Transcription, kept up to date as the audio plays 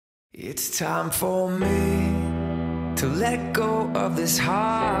It's time for me to let go of this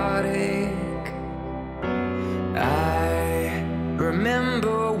heartache. I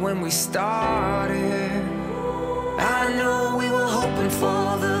remember when we started. I know we were hoping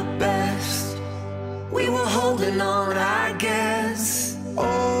for the best. We were holding on, I guess.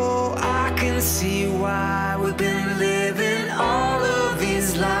 Oh, I can see why we've been living all of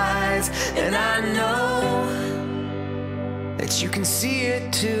these lies. And I know that you can see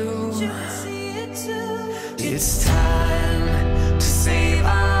it too. It's time to save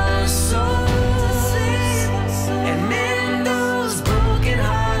our souls and mend those broken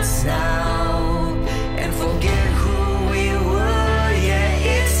hearts now and forget who we were. Yeah,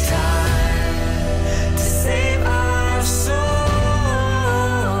 it's time to save our souls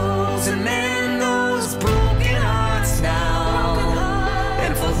and mend those broken hearts now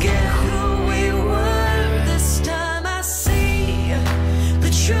and forget who we were. This time I see the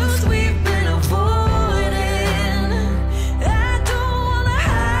truth we've been avoiding. I don't wanna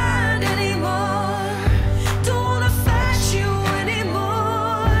hide anymore, don't wanna fight you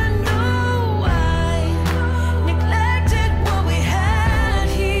anymore. No, I neglected what we had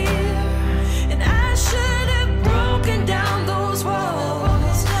here, and I should have broken down those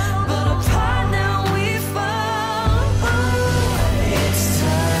walls, but apart now we fall. It's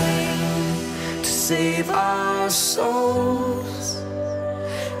time to save our souls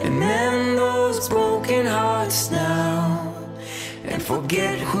and mend those broken hearts now and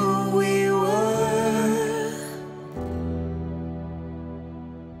forget who we were.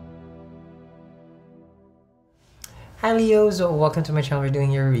 Hi Leos, welcome to my channel. We're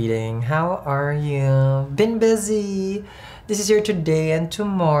doing your reading. How are you? Been busy. This is your today and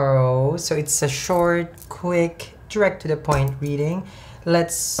tomorrow. So it's a short, quick, direct to the point reading.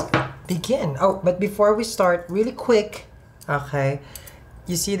 Let's begin. Oh, but before we start, really quick, okay,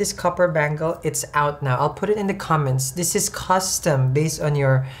 you see this copper bangle? It's out now. I'll put it in the comments. This is custom based on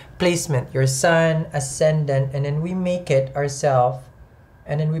your placement, your sun, ascendant, and then we make it ourselves,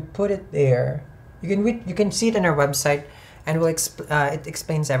 and then we put it there. You can see it on our website, and it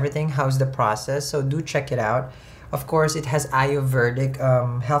explains everything. How's the process? So do check it out. Of course, it has Ayurvedic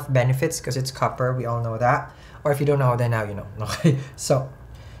health benefits because it's copper. We all know that. Or if you don't know, then now you know. Okay. So,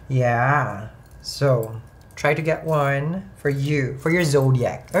 yeah. So try to get one for you, for your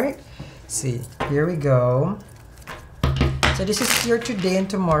zodiac. All right. See, here we go. So this is your today and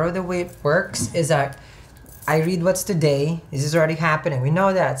tomorrow. The way it works is that I read what's today. This is already happening. We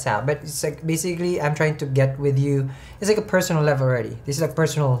know that, Sal. But it's like basically I'm trying to get with you. It's like a personal level already. This is a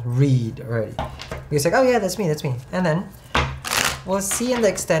personal read already. It's like, oh yeah, that's me, that's me. And then we'll see in the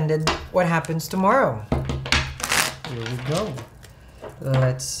extended what happens tomorrow. Here we go.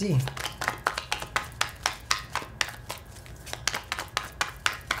 Let's see.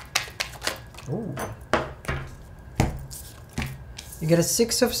 Ooh. You get a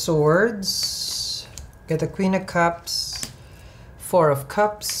 6 of Swords, get a Queen of Cups, 4 of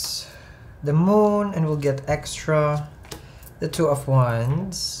Cups, the Moon, and we'll get extra, the 2 of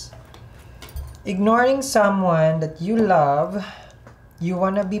Wands. Ignoring someone that you love, you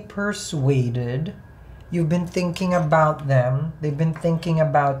want to be persuaded, you've been thinking about them, they've been thinking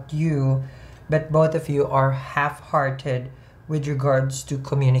about you, but both of you are half-hearted with regards to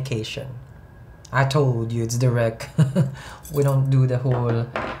communication. I told you it's direct. We don't do the whole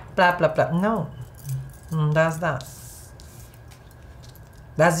blah blah blah. No, that's that.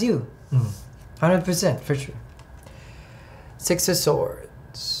 That's you. 100% for sure. 6 of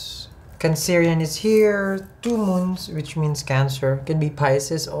Swords. Cancerian is here. 2 moons, which means Cancer. Can be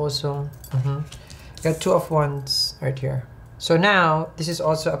Pisces also. Got 2 of Wands right here. So now this is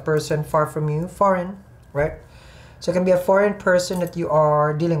also a person far from you, foreign, right? So it can be a foreign person that you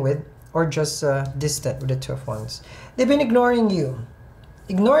are dealing with, or just distant with the 2 of Wands. They've been ignoring you,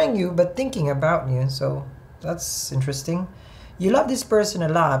 but thinking about you. So that's interesting. You love this person a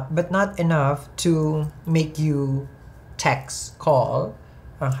lot, but not enough to make you text, call.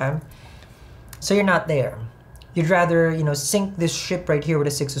 Okay, so you're not there. You'd rather, you know, sink this ship right here with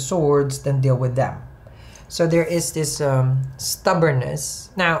the 6 of Swords than deal with them. So there is this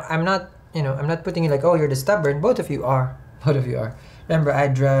stubbornness. Now I'm not putting you like, oh, you're the stubborn. Both of you are. Both of you are. Remember, I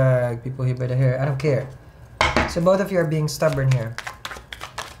drag people here by the hair. I don't care. So both of you are being stubborn here.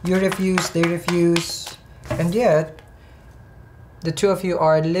 You refuse, they refuse. And yet, the 2 of you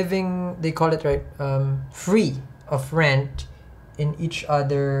are living, they call it, right, free of rent in each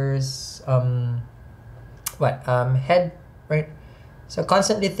other's, head, right? So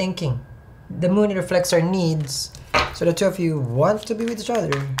constantly thinking. The Moon reflects our needs. So the 2 of you want to be with each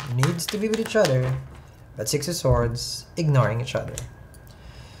other, needs to be with each other, but 6 of Swords, ignoring each other.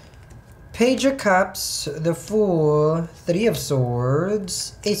 Page of Cups, the Fool, Three of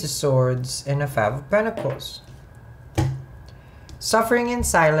Swords, Ace of Swords, and a Five of Pentacles. Suffering in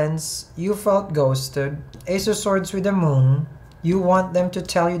silence, you felt ghosted. Ace of Swords with the Moon, you want them to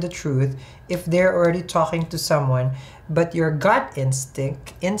tell you the truth if they're already talking to someone, but your gut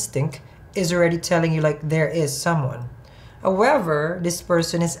instinct is already telling you like there is someone. However, this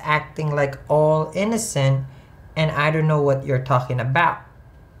person is acting like all innocent and I don't know what you're talking about.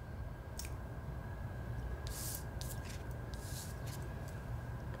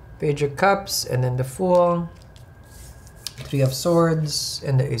 Page of Cups, and then the Fool, Three of Swords,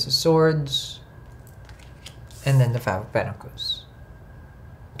 and the Ace of Swords, and then the Five of Pentacles.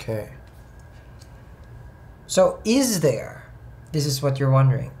 Okay. So is there, this is what you're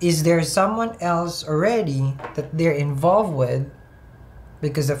wondering, is there someone else already that they're involved with?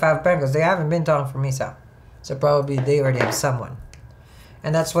 Because the Five of Pentacles, they haven't been talking for me, so probably they already have someone.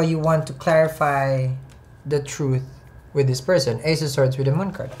 And that's why you want to clarify the truth with this person. Ace of Swords with the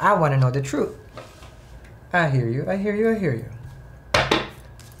Moon card. I want to know the truth. I hear you, I hear you, I hear you.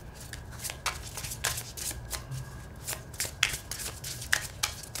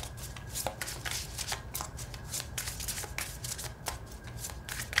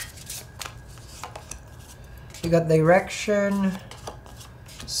 You got direction,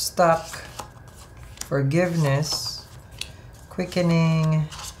 stuck, forgiveness, quickening,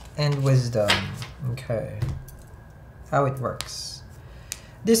 and wisdom. Okay. How it works.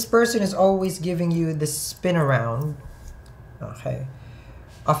 This person is always giving you the spin around, okay,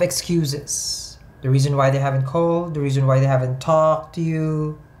 of excuses. The reason why they haven't called, the reason why they haven't talked to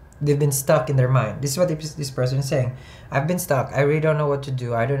you, they've been stuck in their mind. This is what this person is saying. I've been stuck. I really don't know what to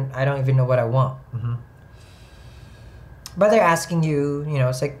do. I don't even know what I want. But they're asking you, you know,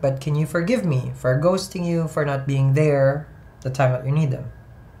 it's like, but can you forgive me for ghosting you, for not being there the time that you need them?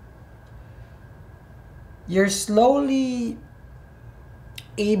 You're slowly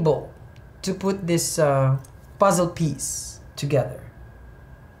able to put this puzzle piece together.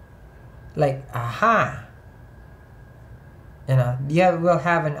 Like, aha. You know, you will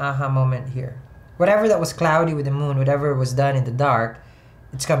have an aha moment here. Whatever that was cloudy with the moon, whatever was done in the dark,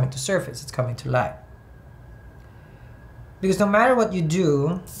 it's coming to surface, it's coming to light. Because no matter what you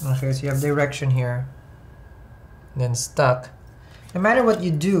do, okay, so you have direction here, and then stuck. No matter what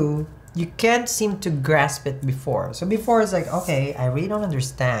you do, you can't seem to grasp it before. So before it's like, okay, I really don't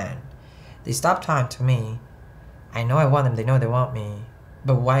understand. They stopped talking to me. I know I want them, they know they want me.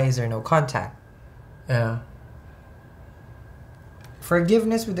 But why is there no contact?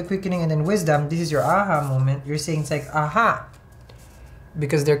 Forgiveness with the quickening and then wisdom, this is your aha moment. You're saying it's like, aha.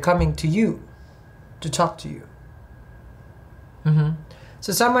 Because they're coming to you to talk to you.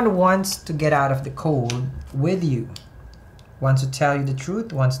 So someone wants to get out of the cold with you. Wants to tell you the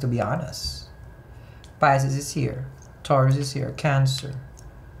truth, wants to be honest. Pisces is here. Taurus is here. Cancer.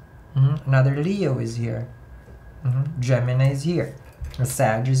 Another Leo is here. Gemini is here.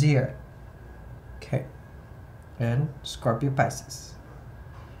 Sag is here. Okay. And Scorpio, Pisces.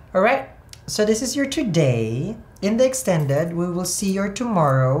 Alright. So this is your today. In the extended, we will see your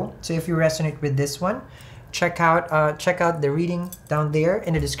tomorrow. So if you resonate with this one, check out the reading down there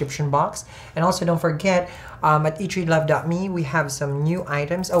in the description box. And also don't forget, at eatreadlove.me we have some new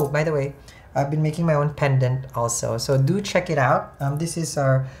items. Oh, by the way, I've been making my own pendant also, so do check it out. This is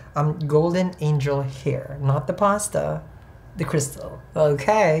our golden angel hair, not the pasta, the crystal.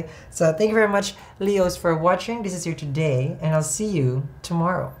 Okay, so thank you very much, Leos, for watching. This is your today, and I'll see you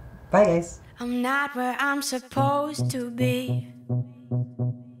tomorrow. Bye, guys. I'm not where I'm supposed to be.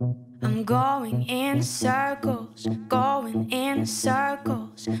 I'm going in circles, going in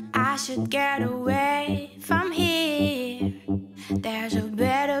circles. I should get away from here. There's a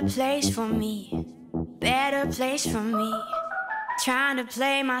better place for me, better place for me. Trying to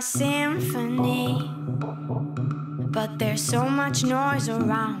play my symphony, but there's so much noise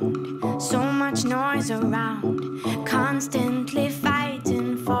around, so much noise around. Constantly fighting